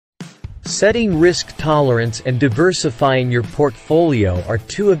Setting risk tolerance and diversifying your portfolio are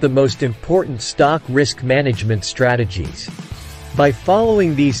two of the most important stock risk management strategies. By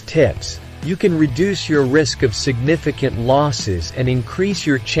following these tips, you can reduce your risk of significant losses and increase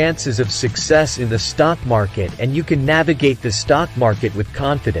your chances of success in the stock market, and you can navigate the stock market with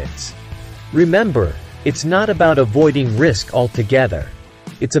confidence. Remember, it's not about avoiding risk altogether.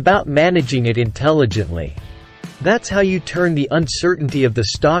 It's about managing it intelligently. That's how you turn the uncertainty of the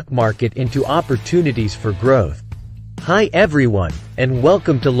stock market into opportunities for growth. Hi everyone, and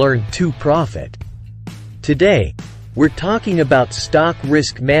welcome to Learn to Profit. Today, we're talking about stock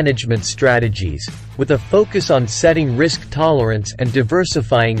risk management strategies, with a focus on setting risk tolerance and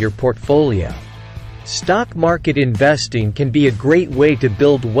diversifying your portfolio. Stock market investing can be a great way to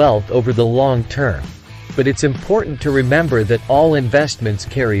build wealth over the long term, but it's important to remember that all investments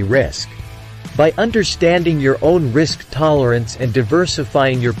carry risk. By understanding your own risk tolerance and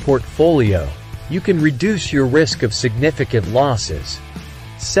diversifying your portfolio, you can reduce your risk of significant losses.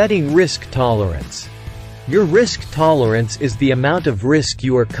 Setting risk tolerance. Your risk tolerance is the amount of risk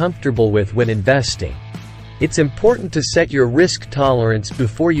you are comfortable with when investing. It's important to set your risk tolerance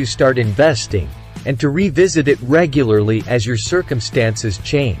before you start investing, and to revisit it regularly as your circumstances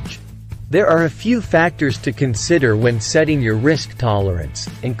change. There are a few factors to consider when setting your risk tolerance,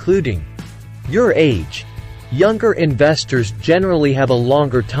 including your age. Younger investors generally have a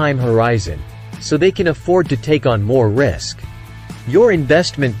longer time horizon, so they can afford to take on more risk. Your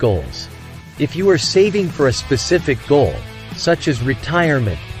investment goals. If you are saving for a specific goal, such as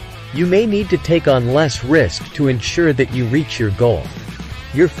retirement, you may need to take on less risk to ensure that you reach your goal.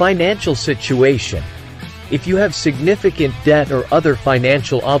 Your financial situation. If you have significant debt or other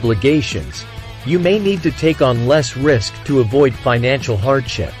financial obligations, you may need to take on less risk to avoid financial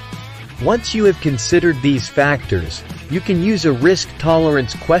hardship. Once you have considered these factors, you can use a risk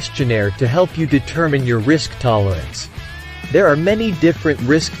tolerance questionnaire to help you determine your risk tolerance. There are many different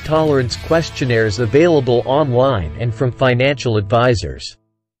risk tolerance questionnaires available online and from financial advisors.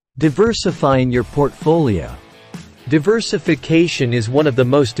 Diversifying your portfolio. Diversification is one of the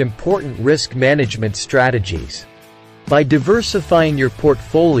most important risk management strategies. By diversifying your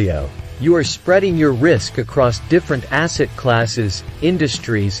portfolio, you are spreading your risk across different asset classes,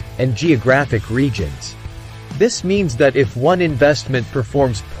 industries, and geographic regions. This means that if one investment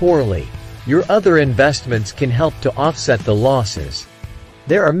performs poorly, your other investments can help to offset the losses.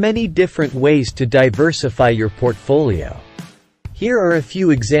 There are many different ways to diversify your portfolio. Here are a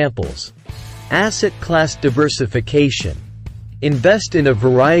few examples. Asset class diversification. Invest in a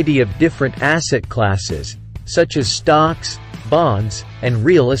variety of different asset classes, such as stocks, bonds, and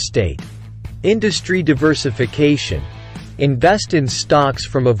real estate. Industry diversification. Invest in stocks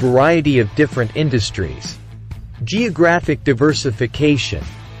from a variety of different industries. Geographic diversification.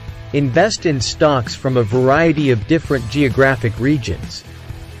 Invest in stocks from a variety of different geographic regions.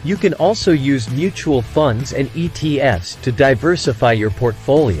 You can also use mutual funds and ETFs to diversify your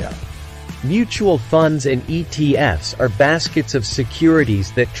portfolio. Mutual funds and ETFs are baskets of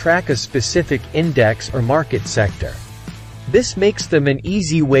securities that track a specific index or market sector. This makes them an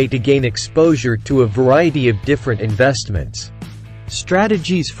easy way to gain exposure to a variety of different investments.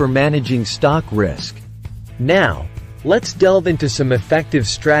 Strategies for managing stock risk. Now, let's delve into some effective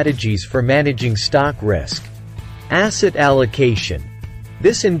strategies for managing stock risk. Asset allocation.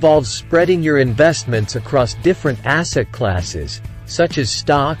 This involves spreading your investments across different asset classes, such as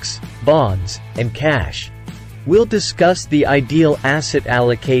stocks, bonds, and cash. We'll discuss the ideal asset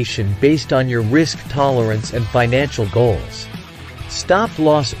allocation based on your risk tolerance and financial goals.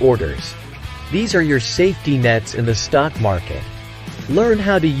 Stop-loss orders. These are your safety nets in the stock market. Learn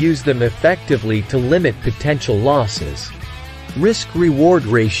how to use them effectively to limit potential losses. Risk-reward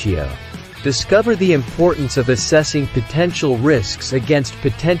ratio. Discover the importance of assessing potential risks against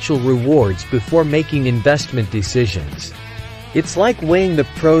potential rewards before making investment decisions. It's like weighing the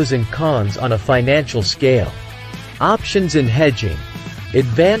pros and cons on a financial scale. Options and hedging.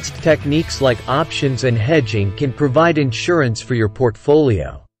 Advanced techniques like options and hedging can provide insurance for your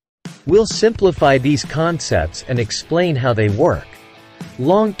portfolio. We'll simplify these concepts and explain how they work.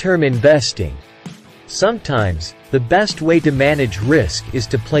 Long-term investing. Sometimes, the best way to manage risk is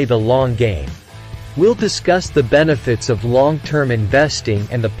to play the long game. We'll discuss the benefits of long-term investing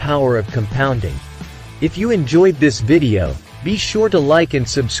and the power of compounding. If you enjoyed this video, be sure to like and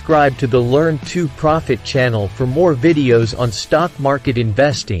subscribe to the Learn to Profit channel for more videos on stock market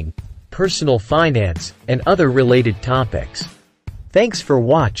investing, personal finance, and other related topics. Thanks for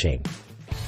watching.